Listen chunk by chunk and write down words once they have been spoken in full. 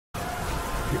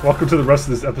Welcome to the rest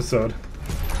of this episode.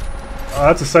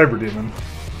 That's a cyber demon.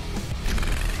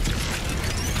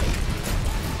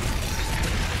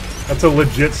 That's a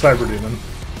legit cyber demon.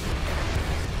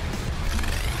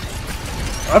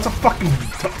 That's a fucking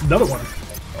another one.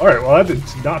 Alright, well that did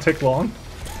not take long.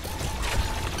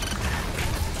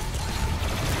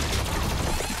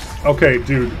 Okay,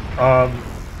 dude. I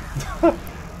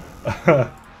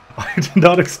did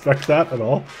not expect that at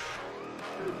all.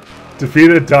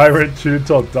 Defeat a tyrant, shoot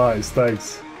until it dies.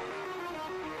 Thanks.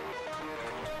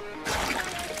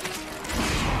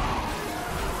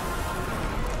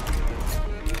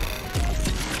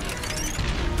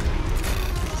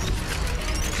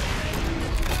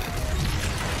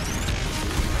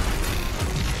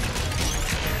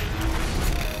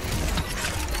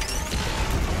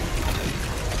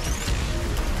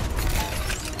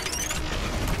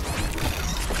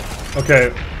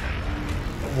 Okay.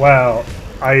 Wow.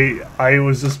 I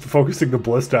was just focusing the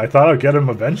ballista. I thought I'd get him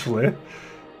eventually.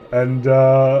 And,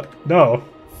 no.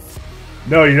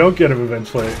 No, you don't get him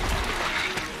eventually.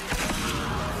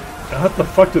 What the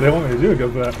fuck do they want me to do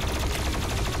against that?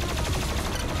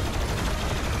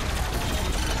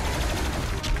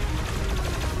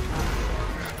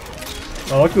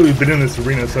 Well, luckily we've been in this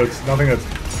arena, so it's nothing that's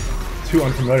too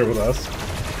unfamiliar with us.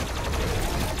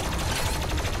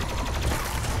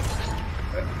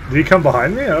 Did he come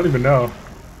behind me? I don't even know.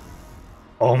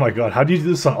 Oh my god, how do you do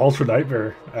this on Ultra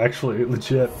Nightmare? Actually,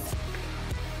 legit.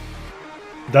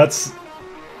 That's...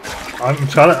 I'm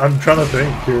trying to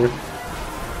think here.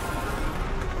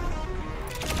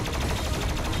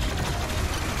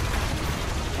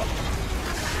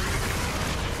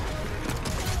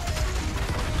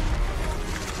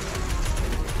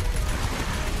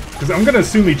 Because I'm gonna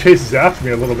assume he chases after me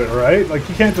a little bit, right? Like,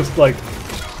 he can't just, like...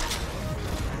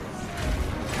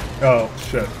 Oh,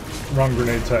 shit. Wrong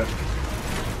grenade type.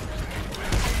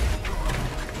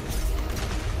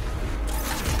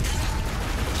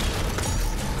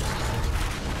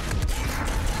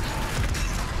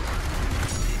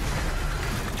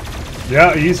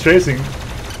 Yeah, he's chasing.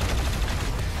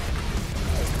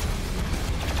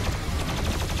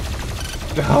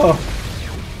 Oh.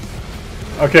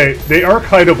 Okay, they are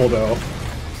kiteable though.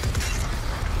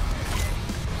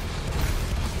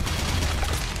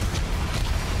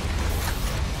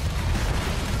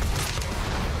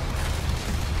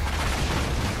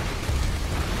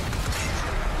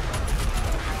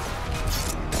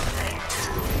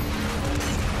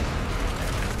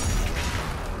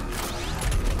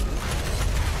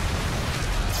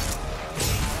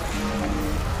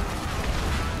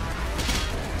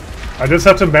 I just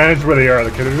have to manage where they are.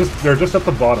 Like, they're just at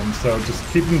the bottom, so just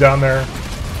keep them down there.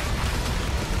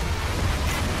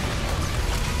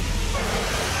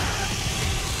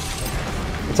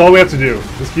 That's all we have to do.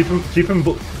 Just keep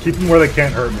them where they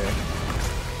can't hurt me.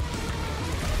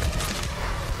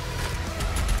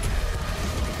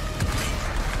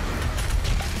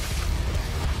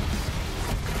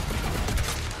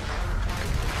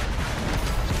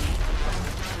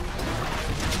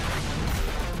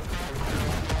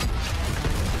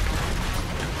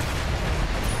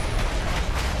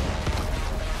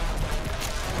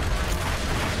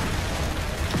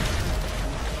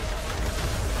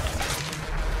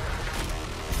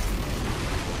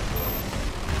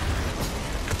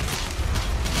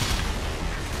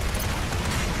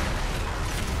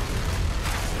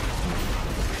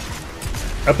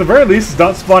 At the very least, it's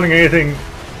not spawning anything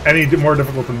any more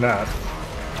difficult than that.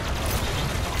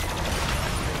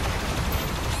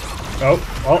 Oh,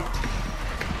 well.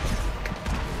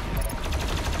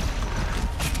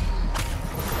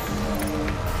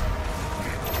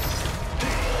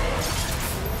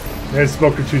 Maybe I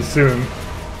spoke it too soon.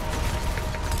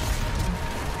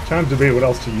 Trying to debate what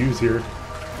else to use here.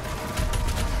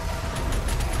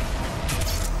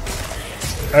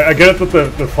 I get it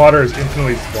that the fodder is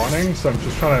infinitely spawning, so I'm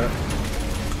just trying to...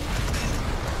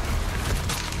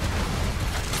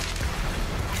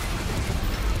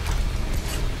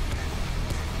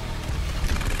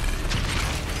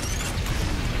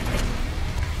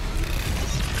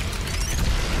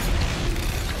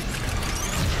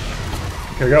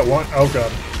 Okay, I got one. Oh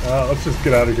god. Let's just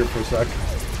get out of here for a sec.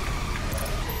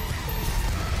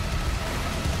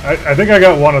 I think I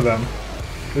got one of them.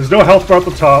 There's no health bar at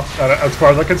the top, as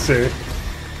far as I can see.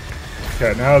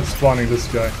 Okay, now it's spawning this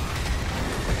guy.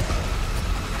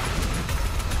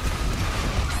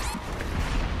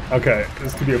 Okay,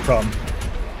 this could be a problem.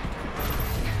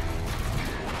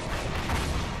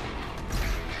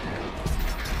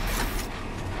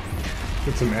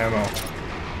 Get some ammo.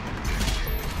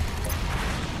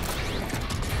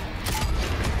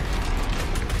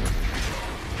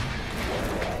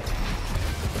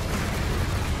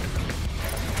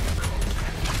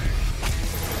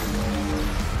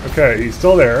 Okay, he's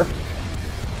still there.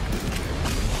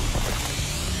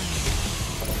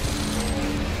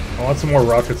 I want some more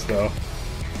rockets, though.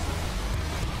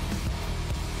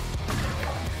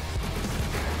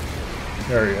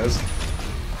 There he is.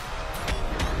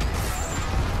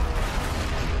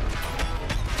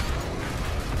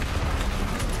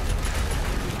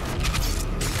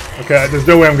 Okay, there's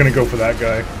no way I'm gonna go for that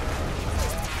guy.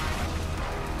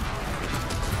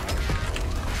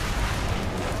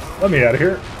 Let me out of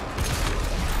here.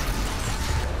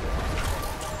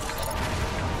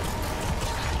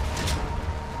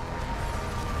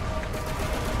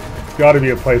 Got to be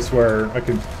a place where I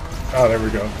can... Oh, there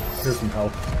we go. Here's some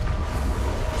help.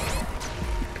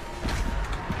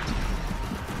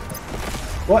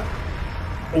 What?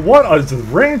 What is the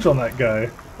range on that guy?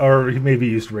 Or he maybe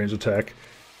used range attack.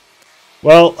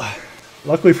 Well,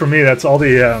 luckily for me, that's all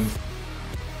the...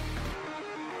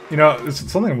 You know, it's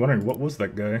something I'm wondering. What was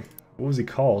that guy? What was he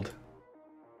called?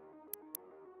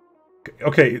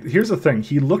 Okay, here's the thing.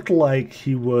 He looked like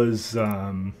he was...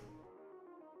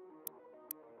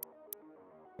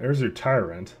 There's your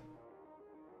Tyrant.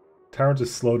 Tyrant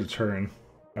is slow to turn.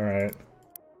 Alright.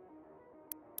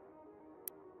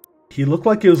 He looked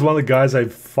like he was one of the guys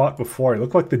I've fought before. He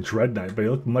looked like the Dread Knight, but he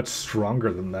looked much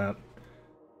stronger than that.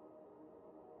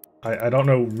 I don't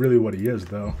know really what he is,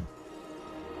 though.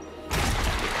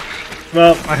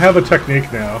 Well, I have a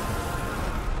technique now.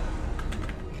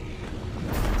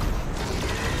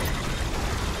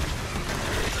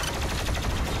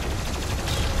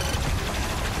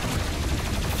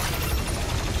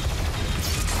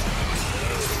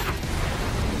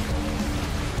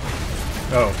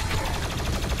 Oh.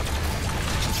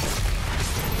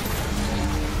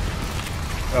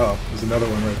 Oh, there's another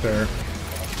one right there.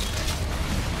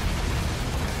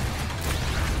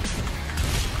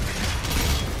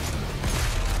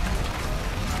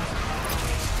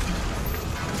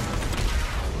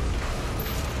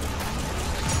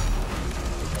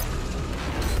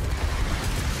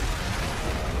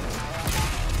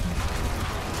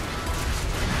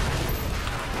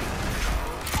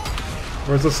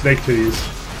 Where's the snake titties?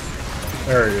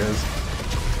 There he is.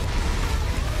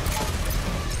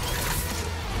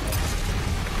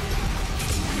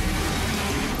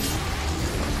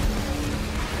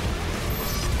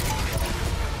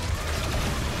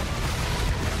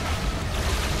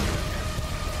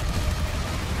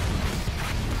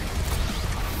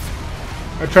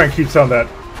 I try and keep some of that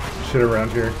shit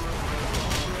around here.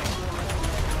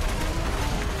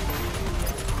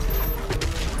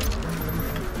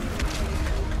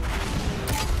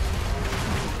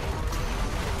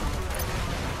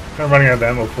 I'm running out of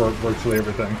ammo for virtually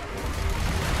everything.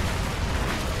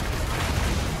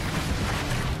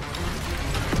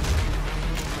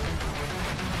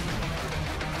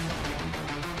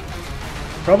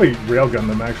 Probably railgun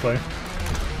them, actually.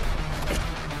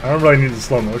 I don't really need the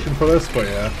slow motion for this, but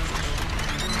yeah.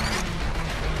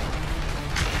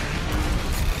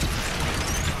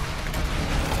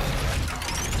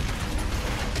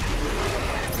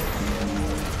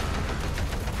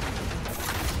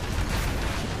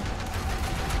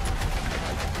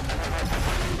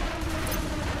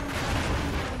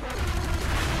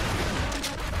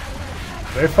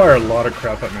 They fire a lot of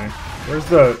crap at me. Where's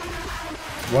the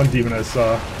one demon I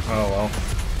saw? Oh well.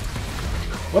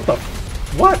 What the?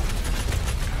 What?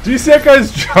 Do you see that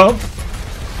guy's jump?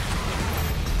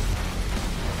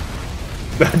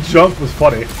 That jump was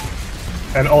funny.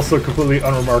 And also completely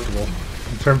unremarkable.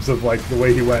 In terms of like the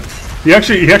way he went. He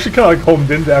actually kind of like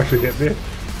homed in to actually hit me.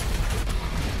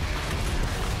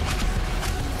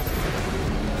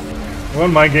 I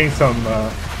wouldn't mind getting some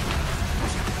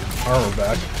armor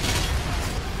back.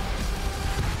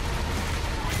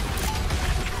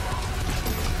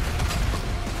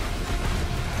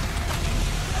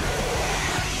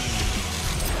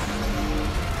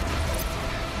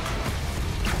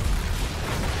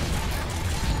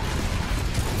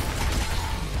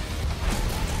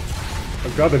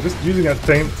 Oh god, they're just using that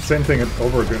same thing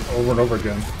over and over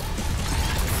again.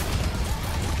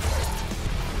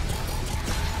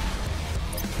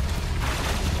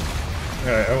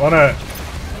 Alright, I wanna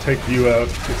take you out,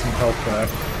 get some health back.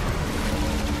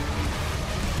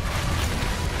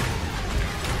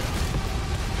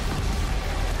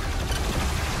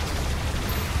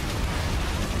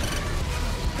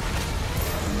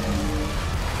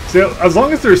 See, as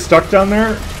long as they're stuck down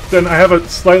there, then I have a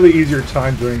slightly easier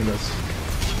time doing this.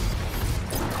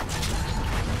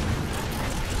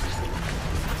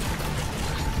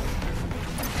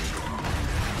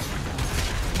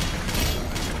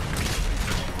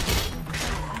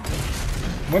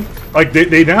 Like,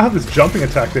 they now have this jumping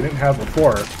attack they didn't have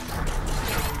before.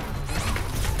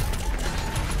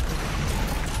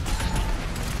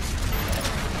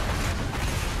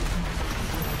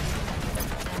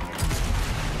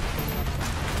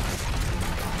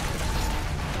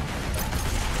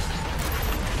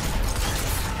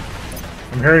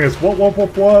 I'm hearing this whoop whoop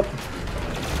whoop whoop.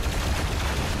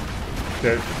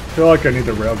 Okay, I feel like I need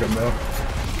the railgun though.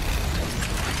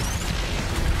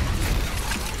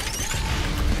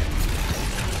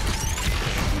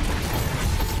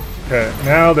 Okay,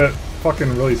 now that fucking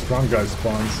really strong guy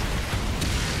spawns.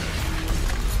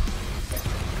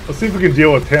 Let's see if we can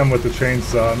deal with him with the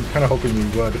chainsaw. I'm kind of hoping we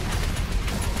would.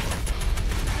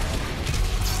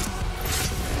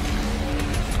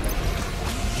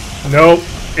 Nope,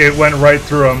 it went right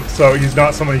through him, so he's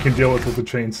not someone you can deal with the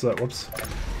chainsaw. Whoops.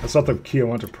 That's not the key I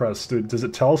want to press. Does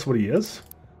it tell us what he is?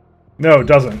 No, it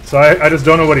doesn't. So I just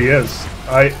don't know what he is.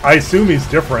 I assume he's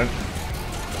different.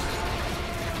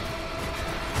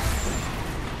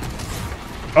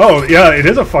 Oh, yeah, it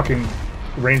is a fucking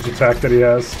ranged attack that he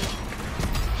has.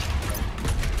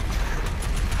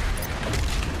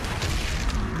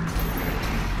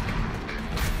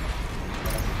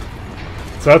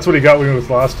 So that's what he got me with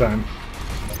last time.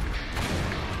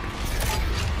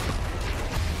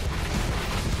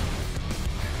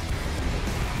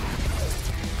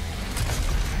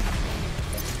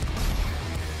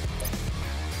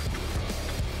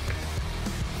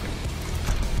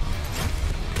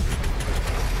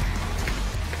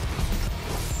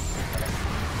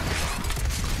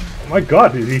 Oh my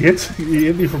god, dude, he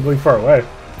hit me from really far away.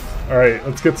 Alright,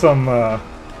 let's get some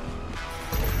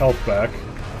health back.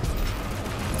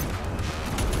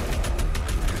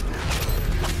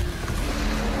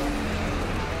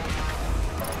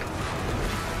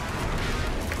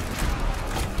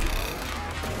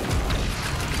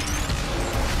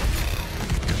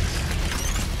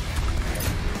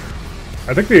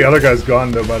 I think the other guy's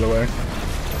gone though, by the way.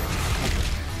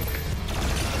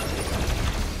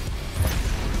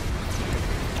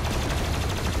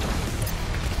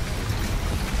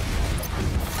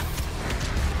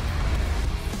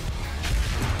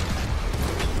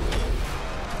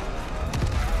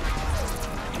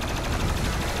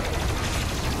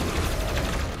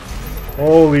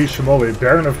 Holy shmoly,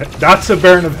 Baron of Hell. That's a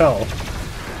Baron of Hell.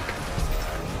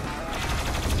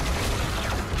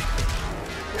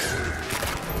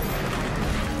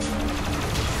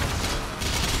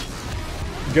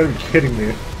 You gotta be kidding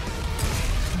me.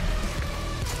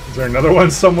 Is there another one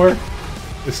somewhere?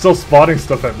 It's still spotting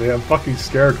stuff at me. I'm fucking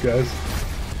scared, guys.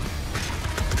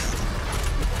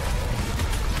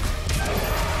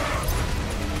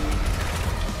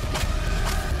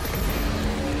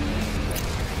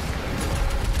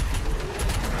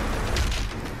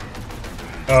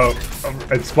 Oh,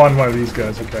 it spawned one of these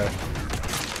guys, okay.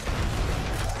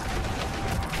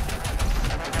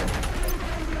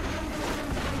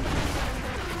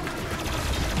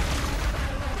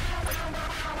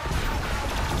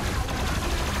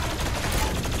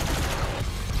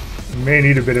 May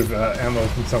need a bit of ammo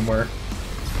from somewhere.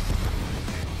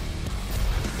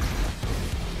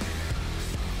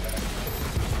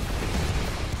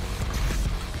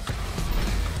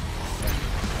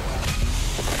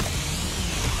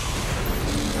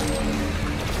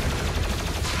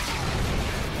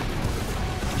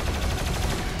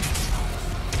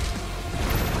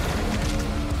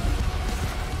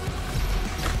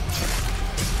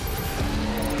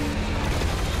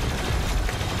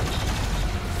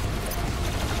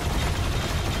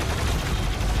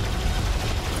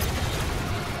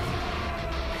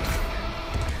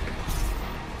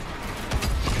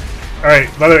 Alright,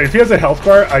 by the way, if he has a health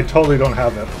bar, I totally don't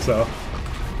have it, so...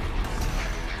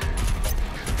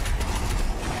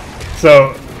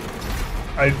 So...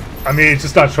 I mean, it's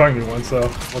just not showing me one, so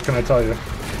what can I tell you?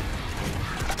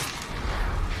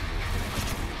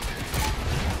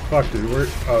 Fuck, dude, where...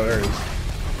 Oh, there he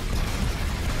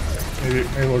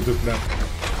is. Maybe we'll just... No.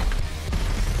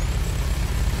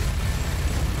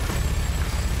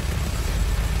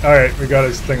 Alright, we got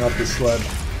his thing off the sled.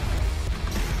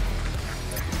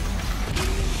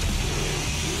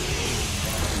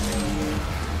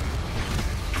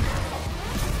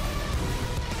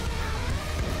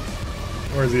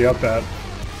 Where's he up at?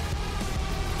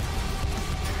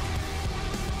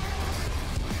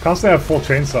 Constantly have full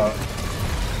chainsaw.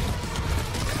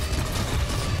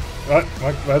 What?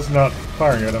 That's not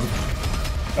firing at him.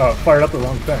 Oh, fired up the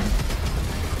wrong thing.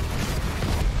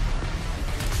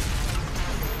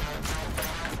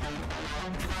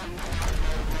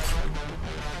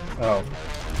 Oh.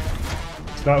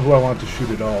 It's not who I want to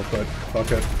shoot at all, but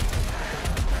fuck it.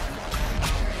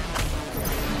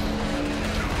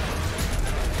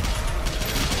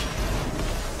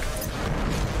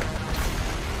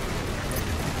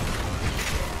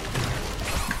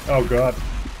 Oh god.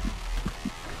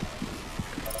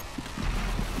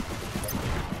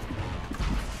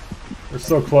 We're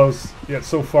so close, yet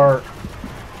so far.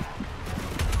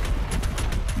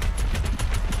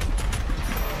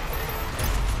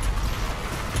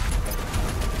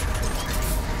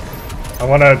 I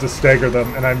want to just stagger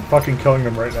them, and I'm fucking killing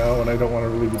them right now, and I don't want to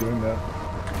really be doing that.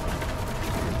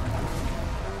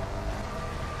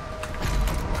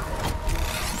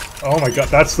 Oh my god,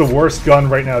 that's the worst gun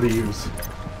right now to use.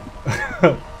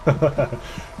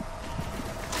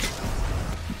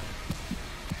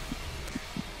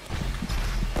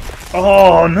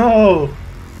 Oh no!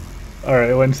 Alright,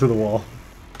 it went to the wall.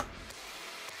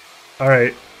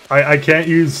 Alright, I can't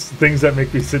use things that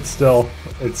make me sit still.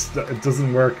 It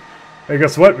doesn't work. Hey,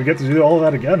 guess what? We get to do all of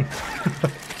that again.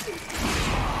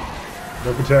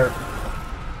 Repetier.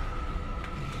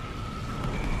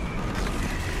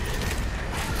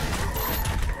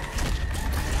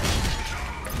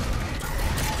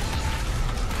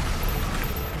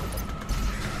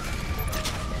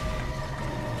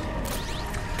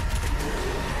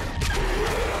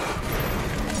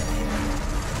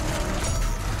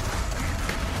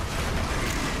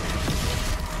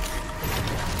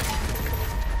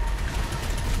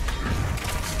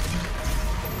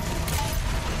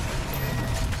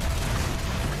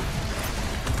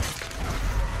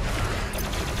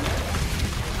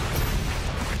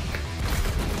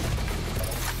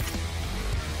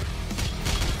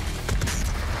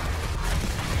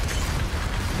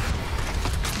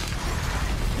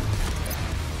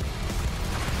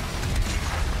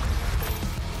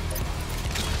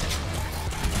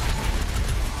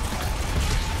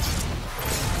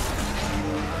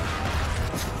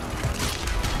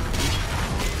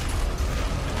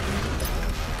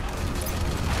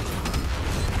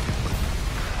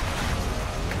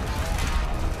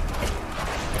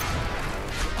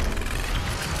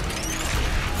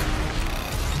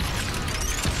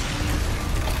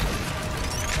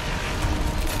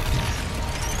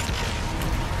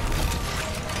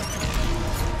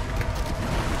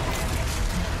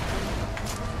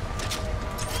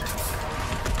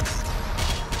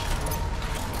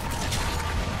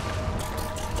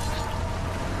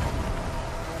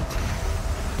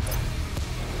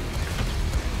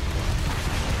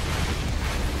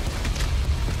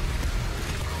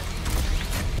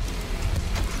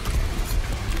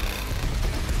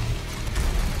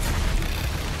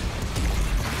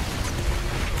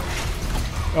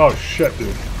 Oh shit,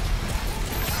 dude.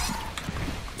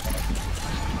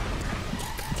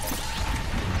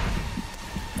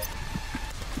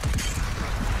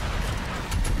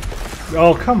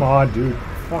 Oh, come on, dude.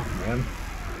 Fuck, man.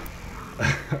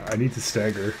 I need to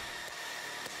stagger.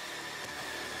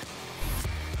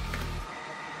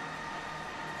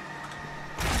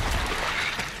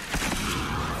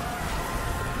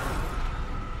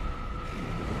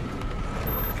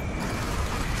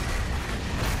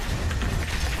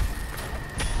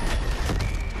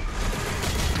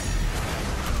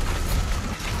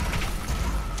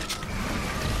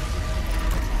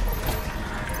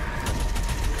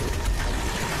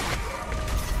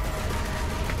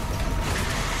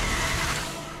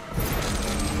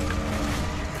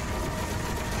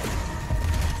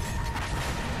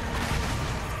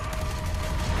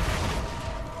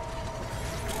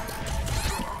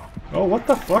 Oh, what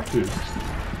the fuck, dude?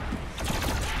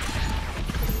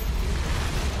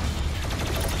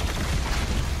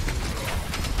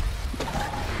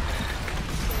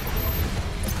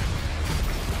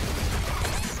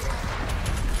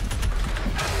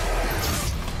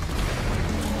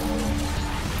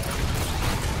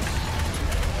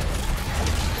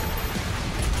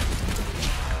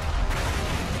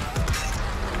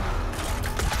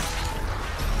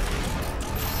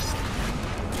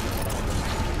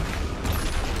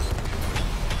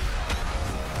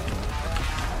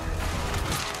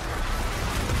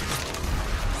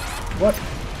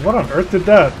 What on earth did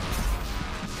that?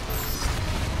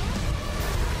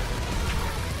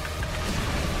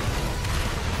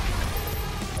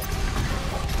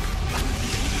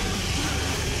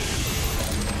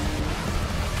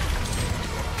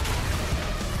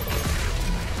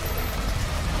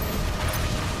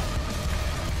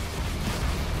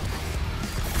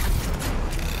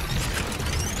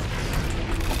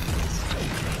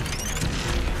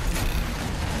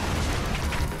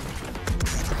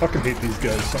 I fucking hate these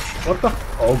guys. What the?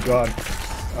 Oh god.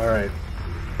 Alright.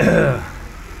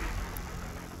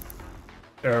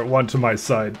 One to my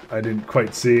side. I didn't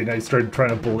quite see, and I started trying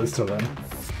to ballista them.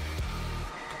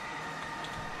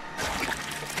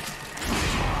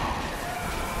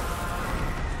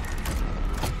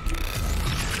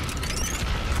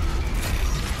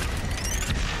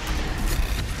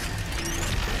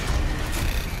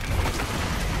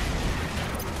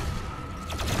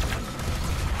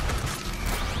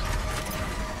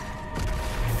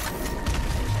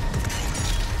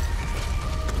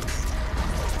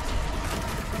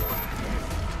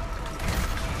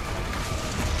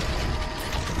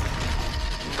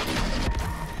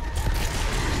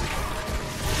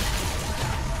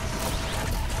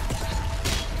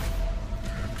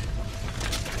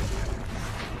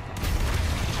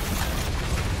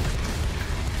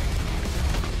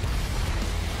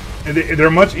 They're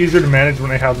much easier to manage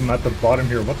when I have them at the bottom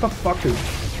here. What the fuck is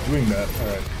doing that?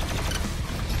 Alright.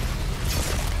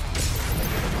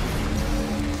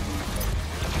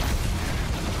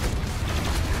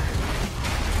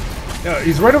 Yeah,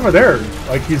 he's right over there.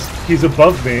 Like, he's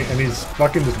above me, and he's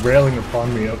fucking just railing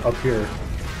upon me up here.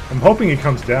 I'm hoping he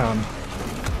comes down.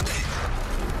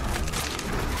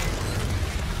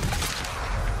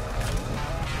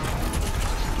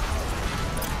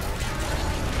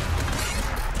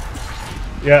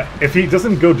 Yeah, if he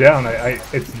doesn't go down,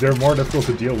 they're more difficult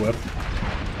to deal with.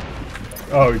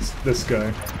 Oh, it's this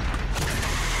guy.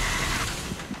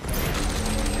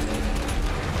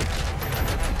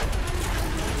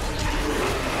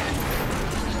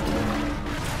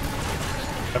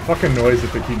 That fucking noise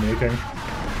that they keep making.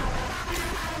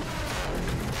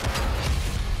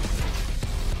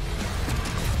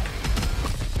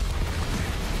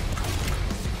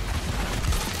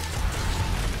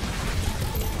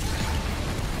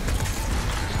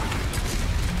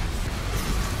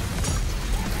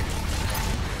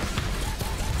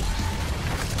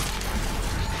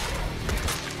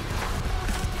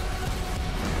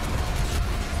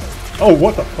 Oh,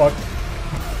 what the fuck?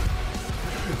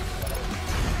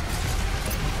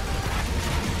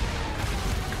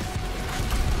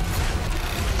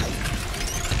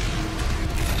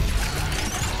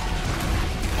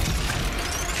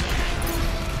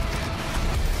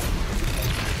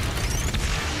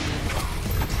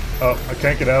 Oh, I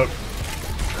can't get out.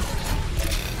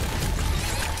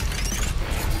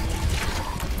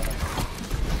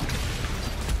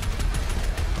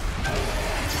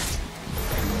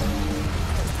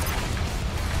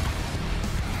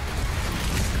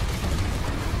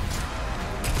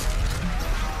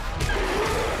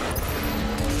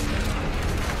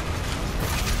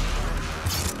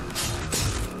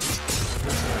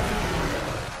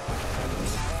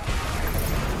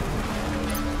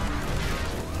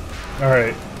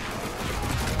 Alright.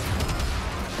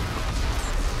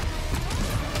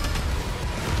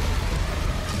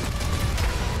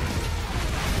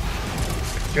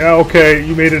 Yeah, okay,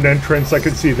 you made an entrance, I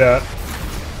could see that.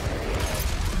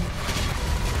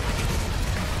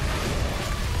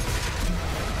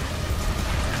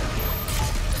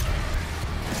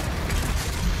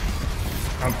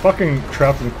 I'm fucking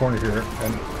trapped in the corner here,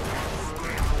 and...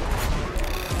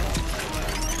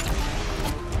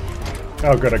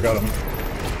 Oh good, I got him.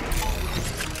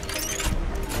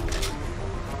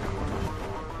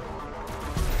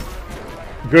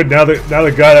 Good, now the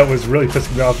guy that was really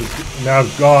pissing me off is now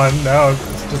gone. Now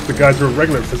it's just the guys who are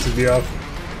regular pissing me off.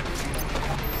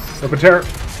 Solitaire.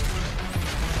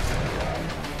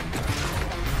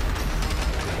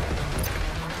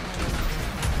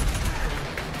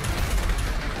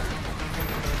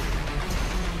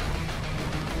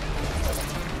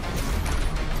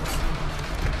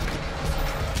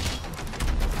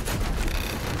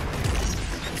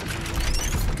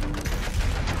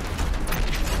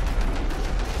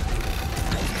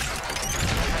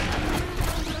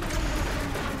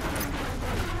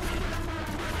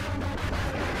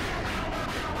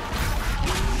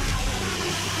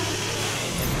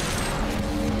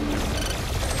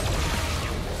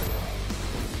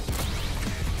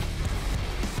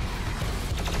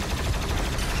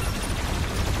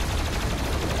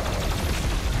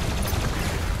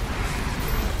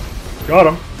 Got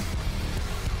him.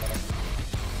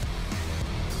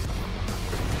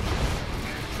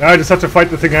 Now I just have to fight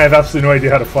the thing I have absolutely no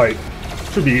idea how to fight.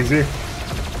 Should be easy.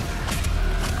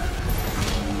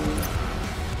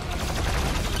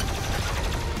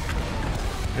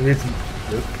 Maybe it's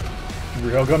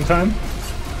railgun time?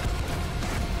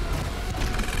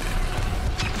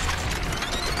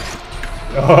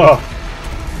 Oh.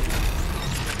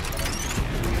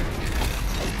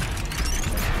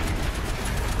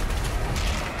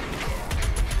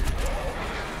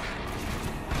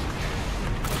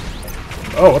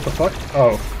 Oh, what the fuck?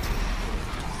 Oh.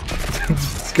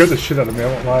 Scared the shit out of me, I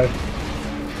won't lie.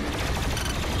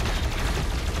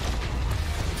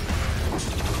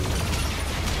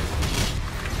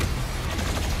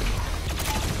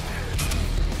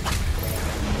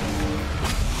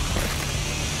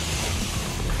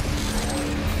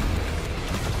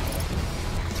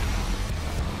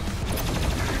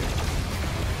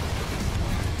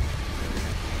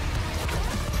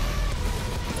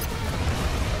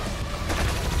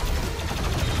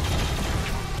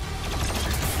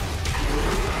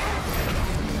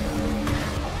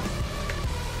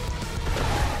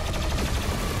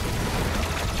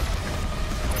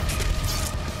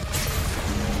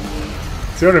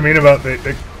 See what I mean about they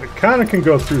kind of can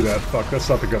go through that. Fuck, that's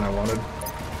not the gun I wanted.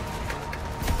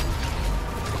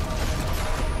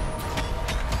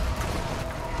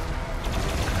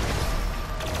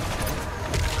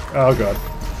 Oh god.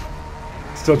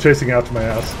 Still chasing after my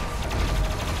ass.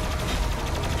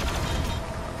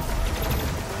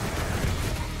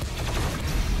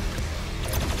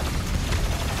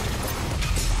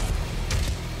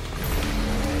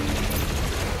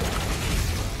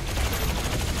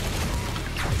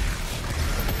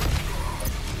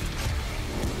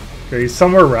 Okay, he's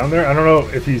somewhere around there. I don't know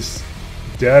if he's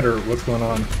dead or what's going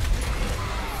on.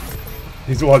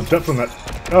 He's, well, definitely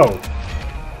not. Oh.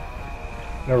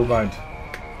 Never mind.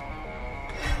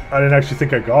 I didn't actually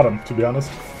think I got him, to be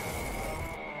honest.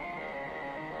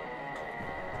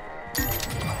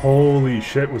 Holy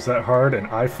shit, was that hard, and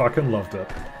I fucking loved it.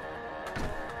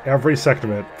 Every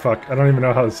second of it. Fuck, I don't even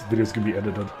know how this video's gonna be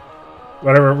edited.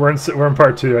 Whatever, we're in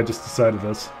part 2, I just decided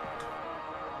this.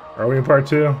 Are we in part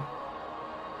 2?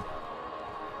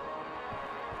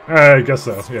 I guess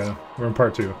so, yeah. We're in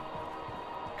part 2.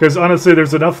 Because honestly,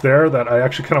 there's enough there that I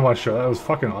actually kind of want to show. That was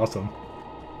fucking awesome.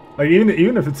 Like,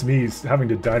 even if it's me having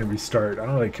to die and restart, I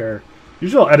don't really care.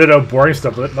 Usually I'll edit out boring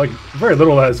stuff, but like, very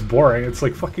little that is boring. It's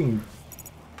like fucking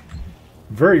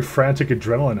very frantic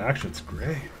adrenaline action. It's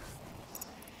great.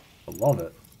 I love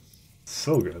it. It's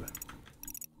so good.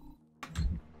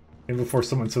 And before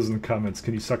someone says in the comments,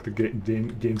 can you suck the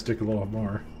game stick a little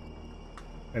more?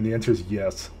 And the answer is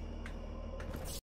yes.